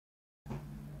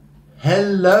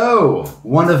Hello,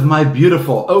 one of my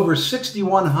beautiful over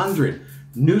 6,100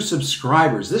 new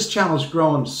subscribers. This channel is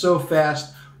growing so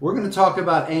fast. We're going to talk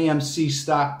about AMC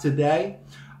stock today.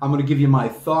 I'm going to give you my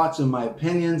thoughts and my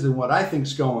opinions and what I think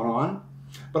is going on.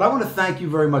 But I want to thank you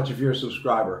very much if you're a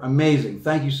subscriber. Amazing.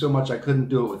 Thank you so much. I couldn't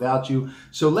do it without you.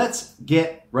 So let's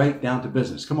get right down to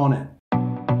business. Come on in.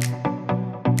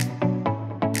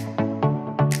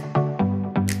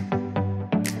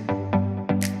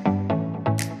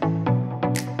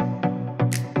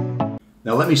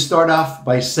 Now let me start off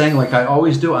by saying, like I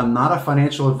always do, I'm not a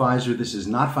financial advisor. This is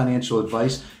not financial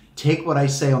advice. Take what I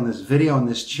say on this video and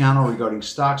this channel regarding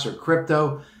stocks or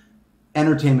crypto,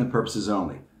 entertainment purposes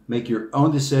only. Make your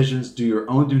own decisions, do your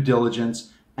own due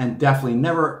diligence, and definitely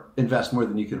never invest more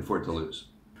than you can afford to lose.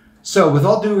 So with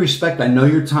all due respect, I know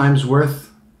your time's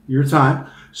worth your time.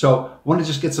 So I want to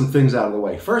just get some things out of the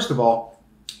way. First of all,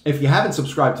 if you haven't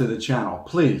subscribed to the channel,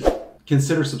 please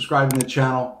consider subscribing to the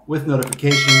channel with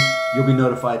notifications. You'll be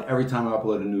notified every time I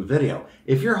upload a new video.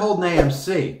 If you're holding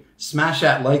AMC, smash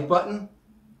that like button,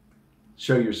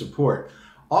 show your support.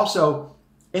 Also,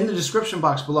 in the description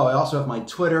box below, I also have my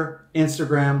Twitter,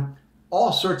 Instagram,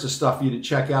 all sorts of stuff for you to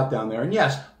check out down there. And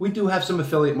yes, we do have some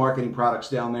affiliate marketing products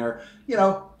down there. You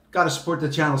know, got to support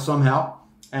the channel somehow.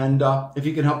 And if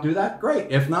you can help do that, great.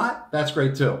 If not, that's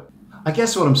great too. I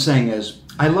guess what I'm saying is,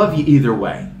 I love you either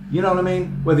way. You know what I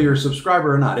mean? Whether you're a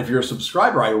subscriber or not. If you're a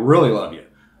subscriber, I really love you.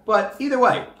 But either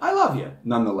way, I love you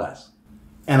nonetheless.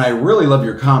 And I really love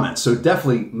your comments. So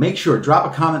definitely make sure,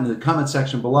 drop a comment in the comment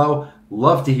section below.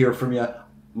 Love to hear from you.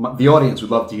 The audience would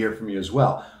love to hear from you as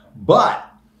well. But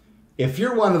if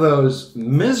you're one of those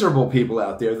miserable people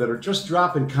out there that are just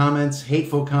dropping comments,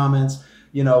 hateful comments,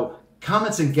 you know,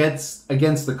 comments against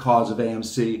the cause of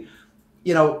AMC,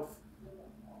 you know,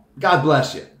 God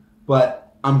bless you.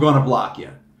 But I'm going to block you.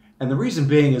 And the reason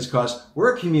being is because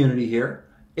we're a community here.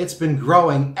 It's been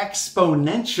growing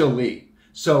exponentially.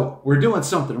 So we're doing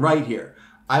something right here.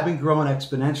 I've been growing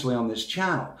exponentially on this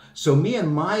channel. So me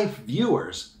and my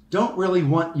viewers don't really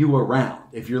want you around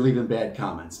if you're leaving bad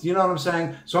comments. Do you know what I'm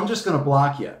saying? So I'm just going to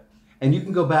block you. And you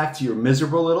can go back to your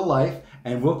miserable little life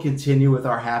and we'll continue with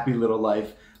our happy little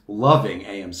life loving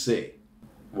AMC.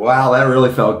 Wow, that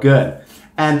really felt good.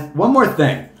 And one more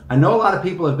thing. I know a lot of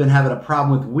people have been having a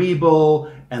problem with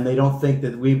Webull and they don't think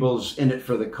that Webull's in it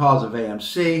for the cause of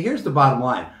AMC. Here's the bottom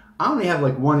line. I only have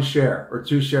like 1 share or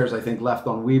 2 shares, I think, left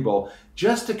on Webull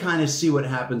just to kind of see what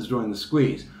happens during the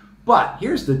squeeze. But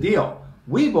here's the deal.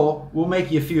 Webull will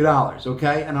make you a few dollars,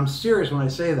 okay? And I'm serious when I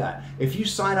say that. If you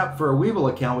sign up for a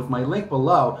Webull account with my link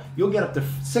below, you'll get up to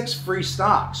 6 free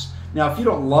stocks. Now, if you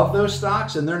don't love those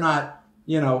stocks and they're not,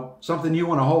 you know, something you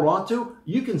want to hold on to,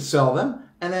 you can sell them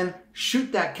and then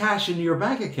shoot that cash into your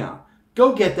bank account.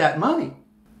 Go get that money.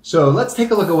 So let's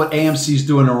take a look at what AMC is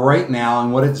doing right now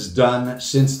and what it's done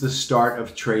since the start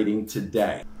of trading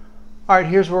today. All right,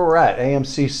 here's where we're at.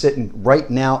 AMC sitting right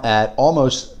now at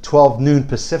almost 12 noon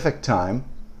Pacific time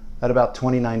at about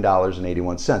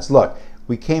 $29.81. Look,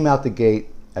 we came out the gate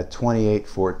at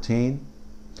 $28.14.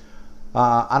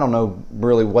 I don't know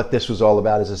really what this was all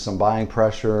about. Is this some buying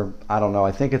pressure? I don't know.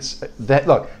 I think it's that.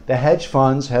 Look, the hedge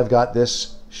funds have got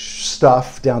this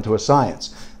stuff down to a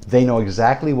science. They know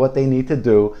exactly what they need to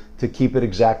do to keep it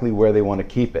exactly where they want to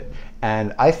keep it.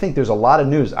 And I think there's a lot of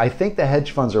news. I think the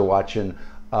hedge funds are watching,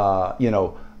 you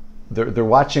know, they're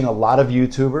watching a lot of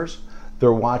YouTubers.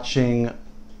 They're watching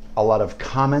a lot of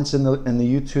comments in the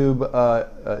YouTube,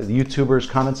 the YouTubers'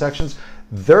 comment sections.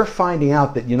 They're finding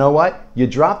out that, you know what, you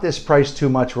drop this price too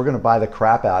much, we're going to buy the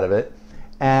crap out of it,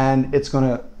 and it's going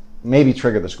to maybe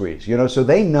trigger the squeeze. You know, so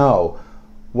they know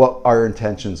what our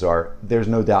intentions are. There's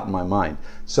no doubt in my mind.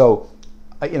 So,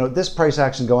 you know, this price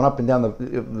action going up and down,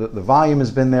 the volume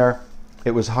has been there.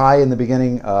 It was high in the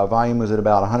beginning. Volume was at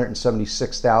about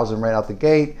 176,000 right out the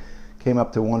gate. Came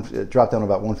up to it dropped down to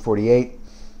about 148.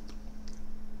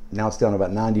 Now it's down to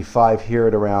about 95 here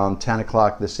at around 10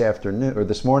 o'clock this afternoon or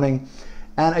this morning.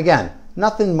 And again,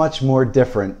 nothing much more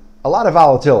different. A lot of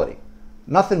volatility.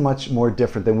 Nothing much more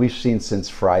different than we've seen since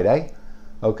Friday.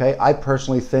 Okay, I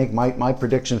personally think my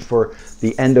prediction for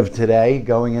the end of today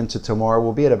going into tomorrow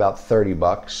will be at about 30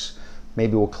 bucks.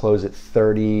 Maybe we'll close at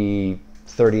 30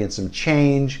 and some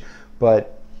change.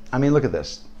 But I mean, look at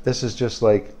this. This is just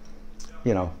like,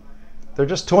 you know, they're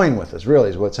just toying with us,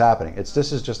 really, is what's happening.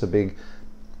 This is just a big,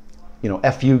 you know,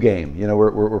 FU game. You know,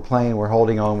 we're playing, we're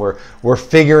holding on, we're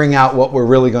figuring out what we're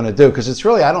really going to do. Because it's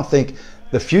really, I don't think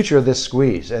the future of this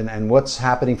squeeze and what's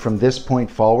happening from this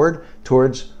point forward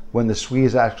towards when the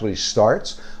squeeze actually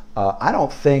starts, I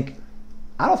don't think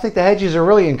the hedges are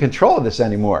really in control of this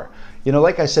anymore. You know,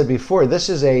 like I said before, this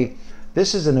is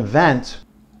an event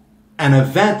an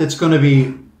event that's going to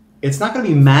be, it's not going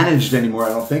to be managed anymore, I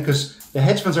don't think, because the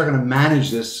hedge funds are going to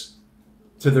manage this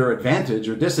to their advantage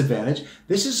or disadvantage.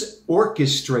 This is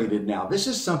orchestrated now. This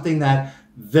is something that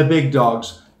the big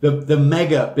dogs, the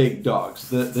mega big dogs,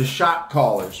 the shot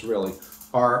callers really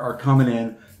are coming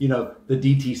in. You know, the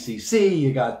DTCC,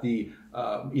 you got the,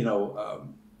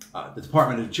 the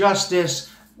Department of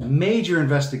Justice, major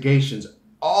investigations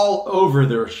all over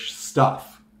their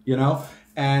stuff, you know,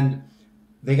 and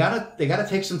they gotta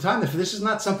take some time. This is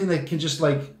not something that can just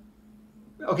like,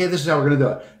 okay, this is how we're gonna do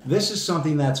it. This is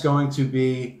something that's going to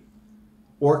be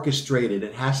orchestrated.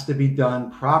 It has to be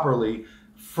done properly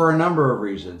for a number of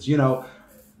reasons. You know,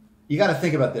 you got to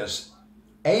think about this.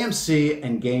 AMC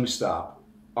and GameStop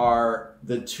are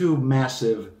the two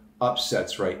massive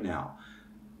upsets right now.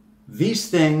 These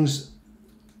things,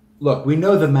 look, we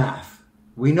know the math.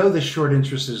 We know the short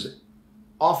interest is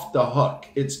off the hook.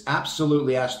 It's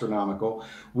absolutely astronomical.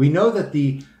 We know that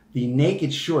the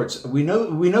naked shorts, we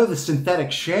know the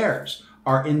synthetic shares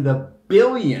are in the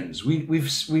billions. We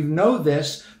know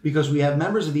this because we have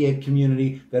members of the ape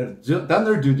community that have done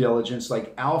their due diligence,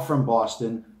 like Al from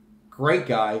Boston, great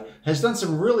guy, has done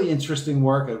some really interesting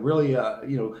work and really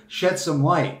shed some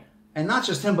light, and not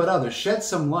just him but others, shed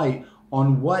some light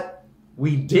on what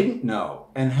we didn't know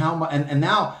and how, and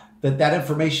now that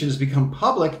information has become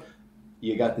public.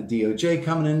 You got the DOJ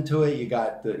coming into it. You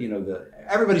got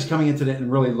everybody's coming into it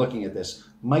and really looking at this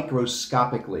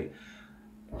microscopically.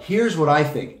 Here's what I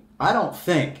think. I don't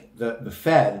think the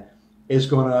Fed is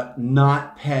going to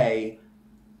not pay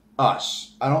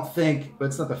us. I don't think, but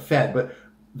it's not the Fed, but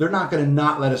they're not going to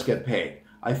not let us get paid.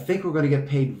 I think we're going to get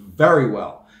paid very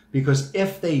well, because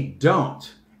if they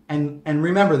don't, and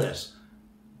remember this,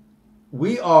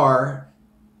 we are,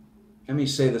 let me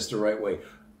say this the right way,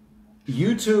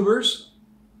 YouTubers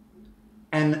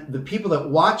and the people that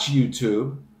watch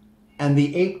YouTube and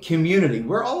the ape community,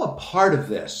 we're all a part of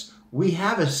this. We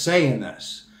have a say in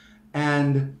this,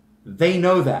 and they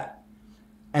know that.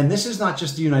 And this is not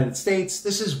just the United States,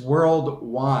 this is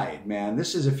worldwide, man.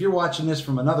 This is, if you're watching this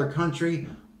from another country,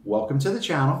 welcome to the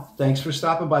channel. Thanks for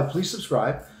stopping by, please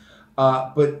subscribe.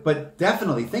 But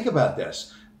definitely think about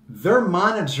this. They're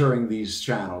monitoring these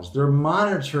channels. They're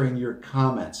monitoring your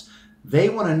comments. They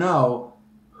want to know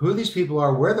who these people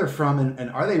are, where they're from, and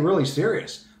are they really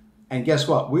serious? And guess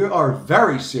what? We are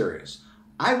very serious.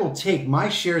 I will take my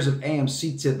shares of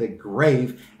AMC to the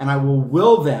grave, and I will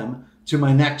will them to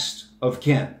my next of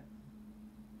kin.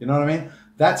 You know what I mean?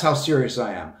 That's how serious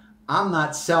I am. I'm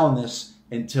not selling this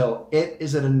until it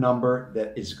is at a number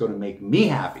that is going to make me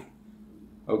happy.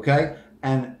 Okay?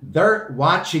 And they're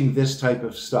watching this type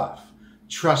of stuff.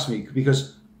 Trust me,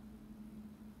 because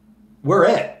we're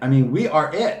it. I mean, we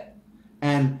are it.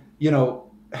 And,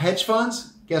 hedge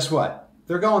funds, guess what?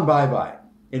 They're going bye-bye.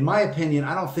 In my opinion,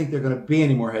 I don't think there are going to be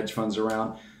any more hedge funds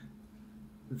around.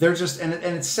 They're just, and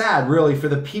it's sad, really, for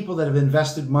the people that have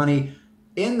invested money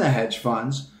in the hedge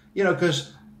funds,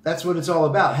 because that's what it's all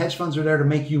about. Hedge funds are there to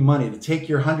make you money, to take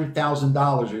your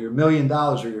 $100,000 or your $1 million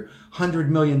or your $100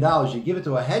 million. You give it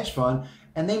to a hedge fund,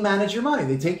 and they manage your money.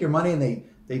 They take your money, and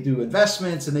they do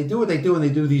investments, and they do what they do, and they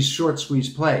do these short squeeze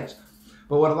plays.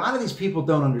 But what a lot of these people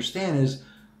don't understand is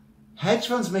hedge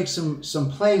funds make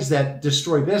some plays that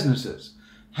destroy businesses.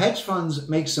 Hedge funds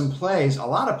make some plays, a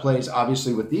lot of plays,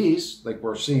 obviously with these, like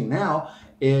we're seeing now,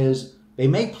 is they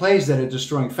make plays that are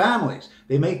destroying families.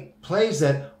 They make plays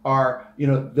that are,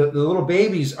 the little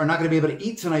babies are not going to be able to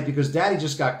eat tonight because daddy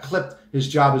just got clipped. His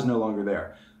job is no longer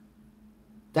there.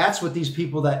 That's what these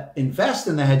people that invest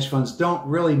in the hedge funds don't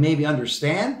really maybe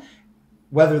understand.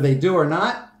 Whether they do or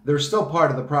not, they're still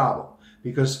part of the problem,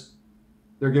 because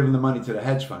they're giving the money to the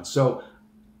hedge funds. So,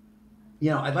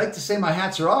 I'd like to say my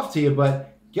hats are off to you,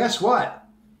 but guess what?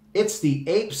 It's the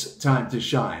apes' time to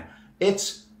shine.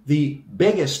 It's the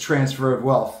biggest transfer of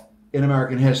wealth in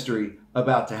American history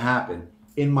about to happen,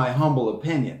 in my humble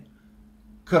opinion.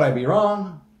 Could I be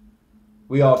wrong?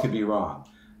 We all could be wrong.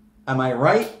 Am I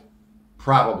right?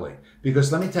 Probably.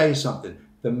 Because let me tell you something.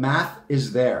 The math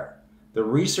is there. The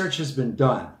research has been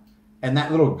done. And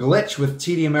that little glitch with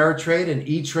TD Ameritrade and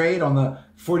E-Trade on the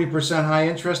 40% high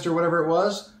interest or whatever it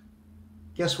was,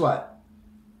 guess what?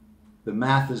 The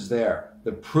math is there.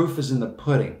 The proof is in the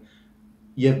pudding.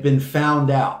 You've been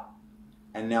found out.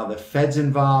 And now the Fed's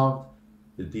involved,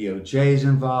 the DOJ's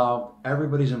involved,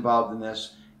 everybody's involved in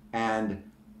this. And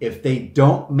if they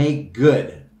don't make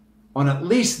good on at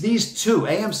least these two,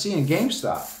 AMC and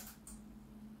GameStop,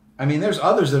 I mean, there's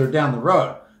others that are down the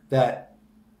road that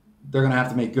they're going to have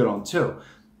to make good on too.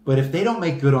 But if they don't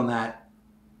make good on that,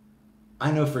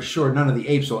 I know for sure none of the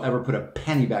apes will ever put a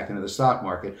penny back into the stock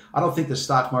market. I don't think the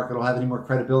stock market will have any more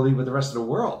credibility with the rest of the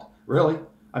world, really.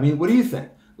 I mean, what do you think?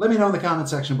 Let me know in the comment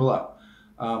section below.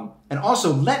 And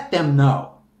also let them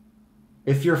know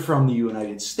if you're from the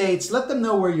United States, let them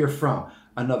know where you're from.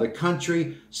 Another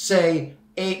country, say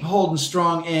ape holding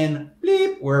strong in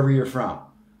bleep, wherever you're from.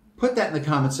 Put that in the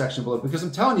comment section below, because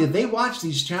I'm telling you, they watch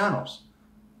these channels.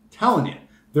 I'm telling you,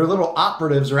 their little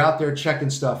operatives are out there checking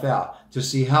stuff out to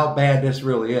see how bad this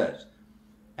really is.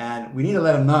 And we need to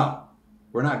let them know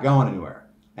we're not going anywhere.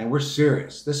 And we're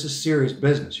serious. This is serious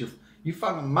business. You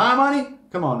fucking my money?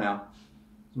 Come on now.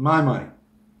 It's my money.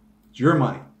 It's your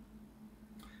money.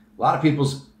 A lot of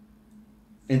people's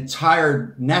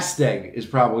entire nest egg is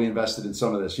probably invested in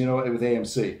some of this, you know, with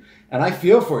AMC. And I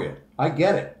feel for you. I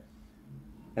get it.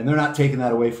 And they're not taking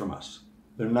that away from us.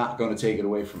 They're not going to take it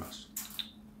away from us.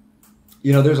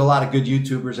 You know, there's a lot of good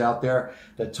YouTubers out there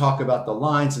that talk about the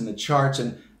lines and the charts.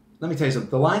 And let me tell you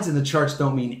something. The lines and the charts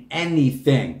don't mean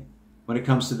anything when it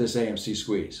comes to this AMC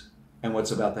squeeze and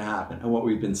what's about to happen and what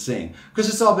we've been seeing, because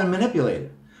it's all been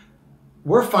manipulated.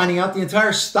 We're finding out the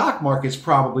entire stock market's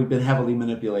probably been heavily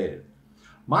manipulated.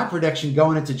 My prediction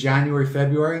going into January,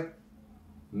 February,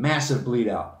 massive bleed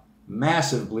out,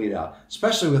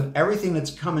 especially with everything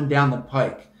that's coming down the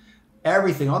pike.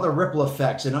 Everything, all the ripple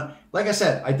effects. And like I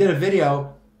said, I did a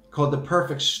video called The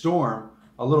Perfect Storm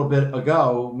a little bit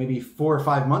ago, maybe 4 or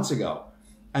 5 months ago.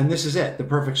 And this is it, the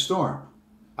perfect storm.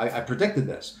 I predicted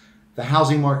this. The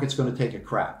housing market's going to take a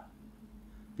crap.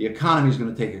 The economy's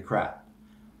going to take a crap.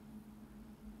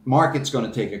 Market's going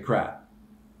to take a crap.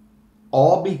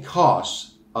 All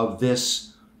because of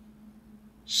this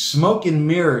smoke and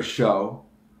mirror show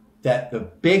that the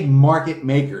big market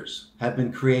makers have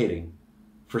been creating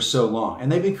for so long.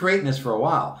 And they've been creating this for a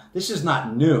while. This is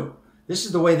not new. This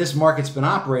is the way this market's been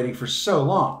operating for so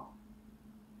long.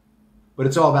 But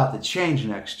it's all about to change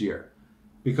next year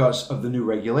because of the new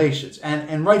regulations.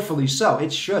 And rightfully so.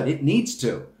 It should. It needs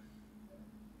to.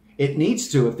 It needs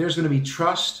to. If there's going to be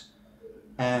trust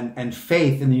and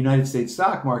faith in the United States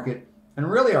stock market and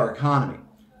really our economy.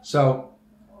 So,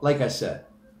 like I said,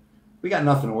 we got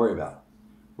nothing to worry about.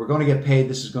 We're going to get paid.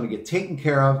 This is going to get taken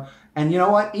care of. And you know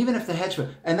what? Even if the hedge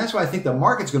fund, and that's why I think the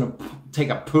market's going to take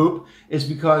a poop, is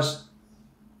because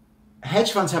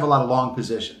hedge funds have a lot of long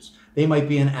positions. They might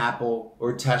be in Apple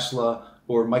or Tesla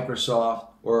or Microsoft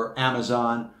or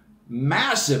Amazon.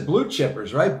 Massive blue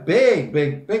chippers, right?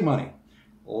 Big money.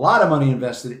 A lot of money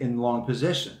invested in long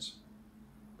positions.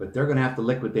 But they're going to have to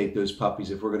liquidate those puppies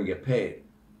if we're going to get paid.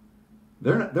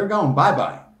 They're going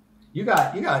bye-bye. You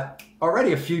got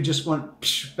already a few just went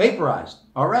vaporized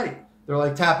already. They're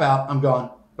like, tap out, I'm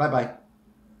gone, bye-bye.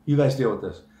 You guys deal with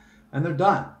this. And they're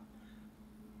done.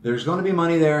 There's going to be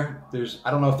money there.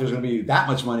 I don't know if there's going to be that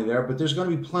much money there, but there's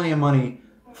going to be plenty of money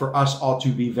for us all to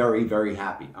be very, very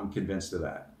happy. I'm convinced of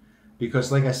that.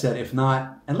 Because like I said, if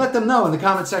not, and let them know in the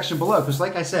comment section below, because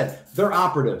like I said, their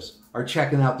operatives are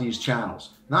checking out these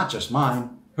channels. Not just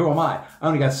mine. Who am I? I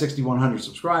only got 6,100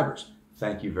 subscribers.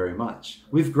 Thank you very much.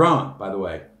 We've grown, by the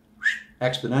way,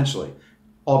 exponentially.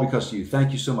 All because of you.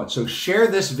 Thank you so much. So share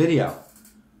this video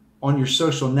on your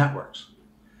social networks.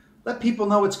 Let people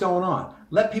know what's going on.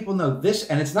 Let people know this,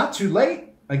 and it's not too late.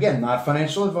 Again, not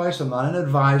financial advice. I'm not an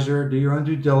advisor. Do your own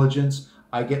due diligence.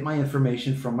 I get my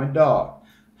information from my dog.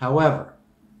 However,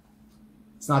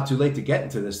 it's not too late to get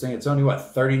into this thing. It's only what,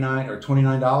 $39 or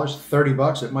 $29, 30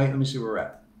 bucks. It might, let me see where we're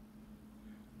at.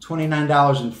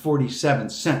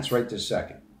 $29.47 right this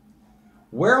second.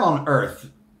 Where on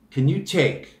earth can you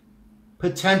take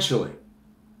potentially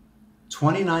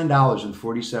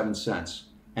 $29.47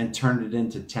 and turn it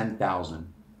into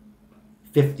 10,000,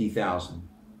 50,000,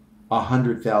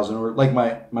 100,000, or like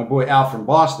my boy Al from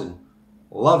Boston,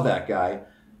 love that guy,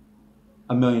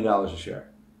 $1 million a share?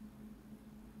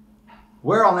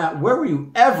 Where on that? Where were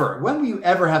you ever? When will you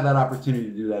ever have that opportunity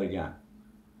to do that again?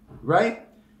 Right?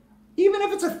 Even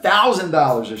if it's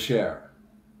 $1,000 a share,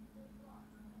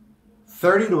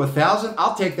 30 to 1,000,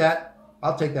 I'll take that.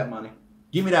 I'll take that money.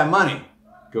 Give me that money.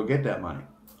 Go get that money.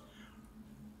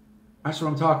 That's what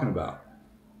I'm talking about.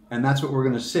 And that's what we're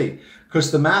going to see.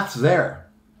 Because the math's there.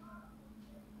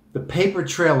 The paper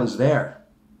trail is there.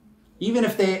 Even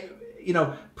if they,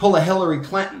 pull a Hillary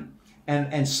Clinton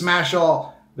and smash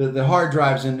all the hard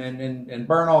drives and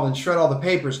burn all and shred all the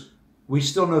papers, we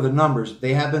still know the numbers.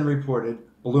 They have been reported.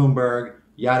 Bloomberg,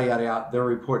 yada, yada, yada. They're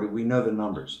reported. We know the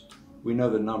numbers. We know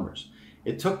the numbers.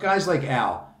 It took guys like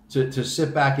Al to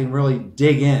sit back and really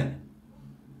dig in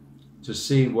to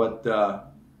see what,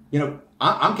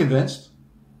 I'm convinced.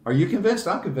 Are you convinced?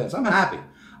 I'm convinced. I'm happy.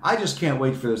 I just can't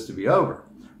wait for this to be over.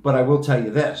 But I will tell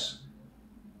you this.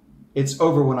 It's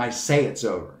over when I say it's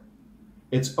over.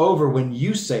 It's over when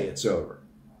you say it's over,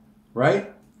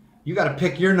 right? You got to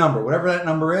pick your number. Whatever that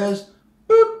number is,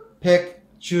 boop, pick,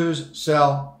 choose,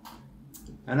 sell,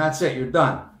 and that's it. You're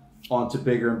done. On to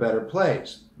bigger and better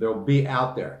plays. They'll be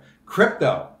out there.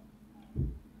 Crypto.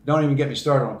 Don't even get me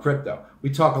started on crypto. We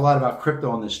talk a lot about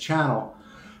crypto on this channel,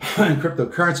 and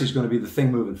cryptocurrency is going to be the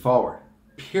thing moving forward.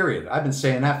 Period. I've been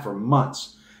saying that for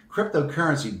months.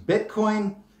 Cryptocurrency,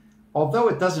 Bitcoin, although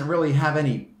it doesn't really have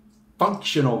any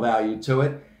functional value to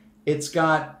it, it's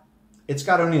got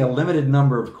only a limited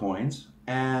number of coins,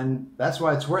 and that's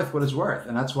why it's worth what it's worth,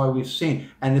 and that's why we've seen,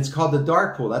 and it's called the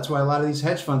dark pool. That's why a lot of these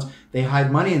hedge funds, they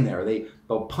hide money in there.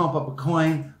 They'll pump up a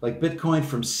coin like Bitcoin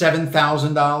from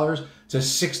 $7,000 to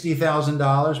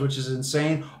 $60,000, which is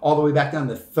insane, all the way back down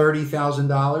to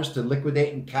 $30,000 to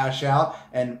liquidate and cash out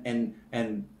and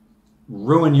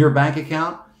ruin your bank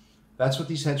account. That's what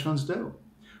these hedge funds do.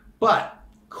 But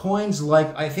coins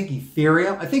like, I think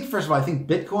Ethereum, first of all, I think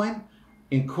Bitcoin,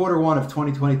 in Q1 of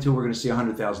 2022, we're going to see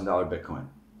 $100,000 Bitcoin.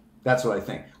 That's what I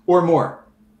think. Or more.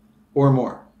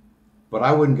 But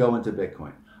I wouldn't go into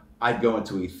Bitcoin. I'd go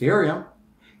into Ethereum.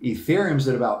 Ethereum's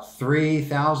at about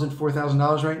 $3,000,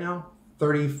 $4,000 right now.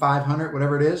 $3,500,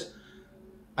 whatever it is.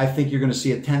 I think you're going to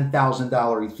see a $10,000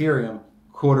 Ethereum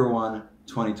Q1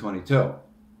 2022.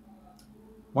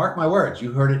 Mark my words.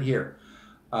 You heard it here.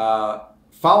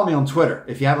 Follow me on Twitter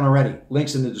if you haven't already.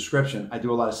 Links in the description. I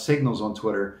do a lot of signals on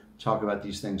Twitter. Talk about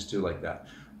these things too, like that.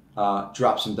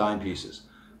 Drop some dime pieces.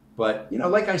 But, you know,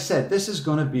 like I said, this is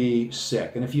going to be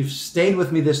sick. And if you've stayed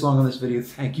with me this long on this video,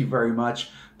 thank you very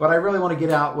much. But I really want to get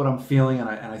out what I'm feeling, and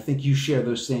I think you share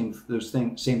those same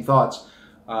thoughts.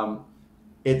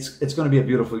 It's going to be a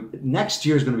beautiful, next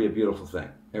year is going to be a beautiful thing.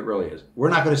 It really is. We're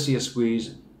not going to see a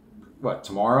squeeze. What,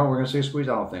 tomorrow we're going to see a squeeze?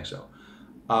 I don't think so.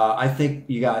 I think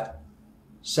you got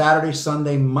Saturday,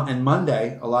 Sunday, and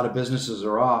Monday. A lot of businesses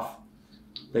are off.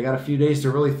 They got a few days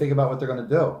to really think about what they're going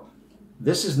to do.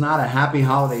 This is not a happy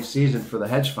holiday season for the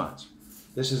hedge funds.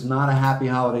 This is not a happy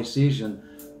holiday season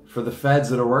for the feds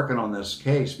that are working on this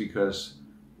case, because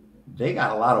they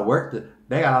got a lot of work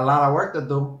to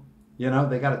do. You know,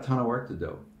 they got a ton of work to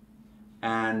do.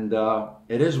 And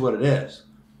it is what it is.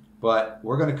 But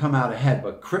we're going to come out ahead.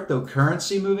 But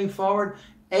cryptocurrency moving forward,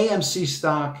 AMC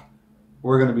stock,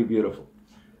 we're going to be beautiful.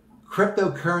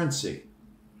 Cryptocurrency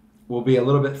will be a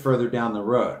little bit further down the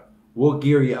road. We'll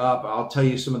gear you up. I'll tell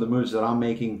you some of the moves that I'm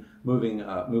making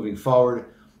moving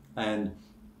forward.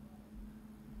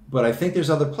 But I think there's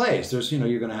other plays. There's, you know,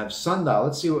 you're going to have Sundial.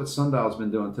 Let's see what Sundial's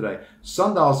been doing today.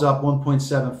 Sundial's up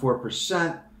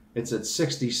 1.74%. It's at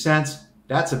 60 cents.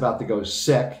 That's about to go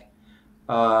sick.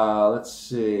 Let's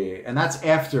see. And that's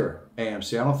after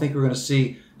AMC. I don't think we're going to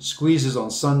see squeezes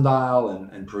on Sundial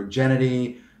and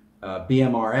Progenity,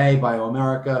 BMRA,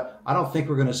 BioAmerica. I don't think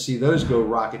we're going to see those go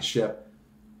rocket ship.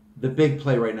 The big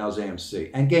play right now is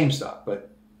AMC and GameStop.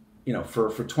 But, you know, for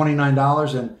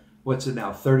 $29 and what's it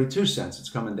now? 32 cents. It's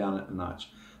coming down a notch.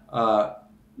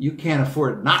 You can't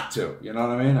afford not to. You know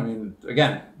what I mean? I mean,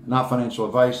 again, not financial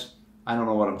advice. I don't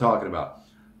know what I'm talking about.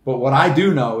 But what I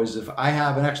do know is if I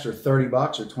have an extra $30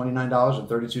 or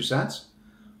 $29.32,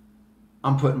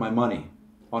 I'm putting my money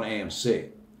on AMC,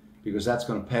 because that's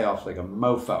going to pay off like a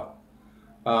mofo.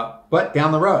 But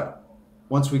down the road,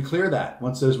 once we clear that,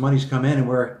 once those monies come in and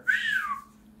we're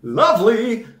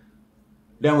lovely,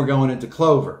 then we're going into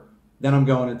Clover. Then I'm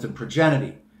going into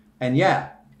Progenity. And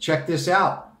yeah, check this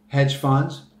out. Hedge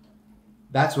funds,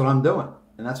 that's what I'm doing.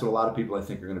 And that's what a lot of people I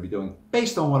think are going to be doing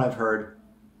based on what I've heard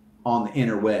on the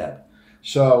interweb.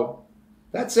 So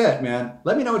that's it, man.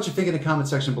 Let me know what you think in the comment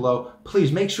section below.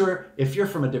 Please make sure, if you're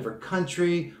from a different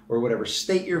country or whatever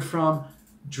state you're from,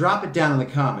 drop it down in the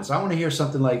comments. I want to hear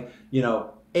something like, you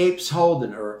know, Apes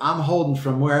holding, or I'm holding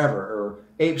from wherever, or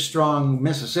Ape Strong,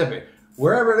 Mississippi.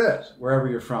 Wherever it is, wherever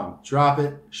you're from, drop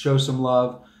it, show some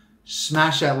love,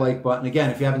 smash that like button.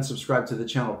 Again, if you haven't subscribed to the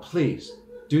channel, please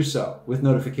do so with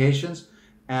notifications.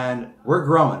 And we're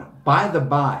growing. By the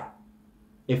by,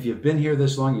 if you've been here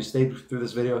this long, you stayed through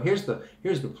this video, here's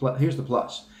the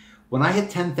plus. When I hit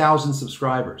 10,000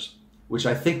 subscribers, which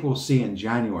I think we'll see in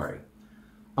January,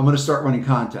 I'm going to start running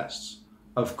contests.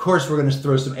 Of course, we're going to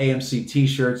throw some AMC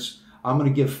t-shirts. I'm going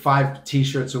to give 5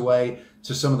 t-shirts away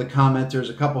to some of the commenters,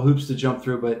 a couple hoops to jump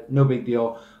through, but no big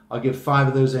deal. I'll give 5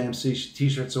 of those AMC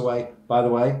t-shirts away. By the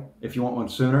way, if you want one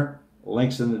sooner,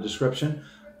 links in the description.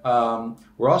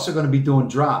 We're also going to be doing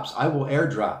drops. I will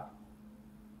airdrop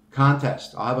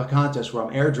contest. I'll have a contest where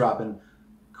I'm airdropping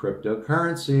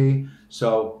cryptocurrency.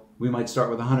 So we might start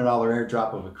with a $100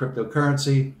 airdrop of a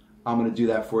cryptocurrency. I'm going to do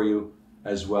that for you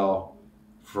as well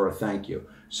for a thank you.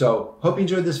 So hope you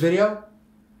enjoyed this video.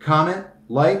 comment,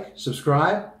 like,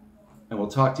 subscribe, and we'll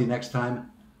talk to you next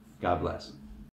time. God bless.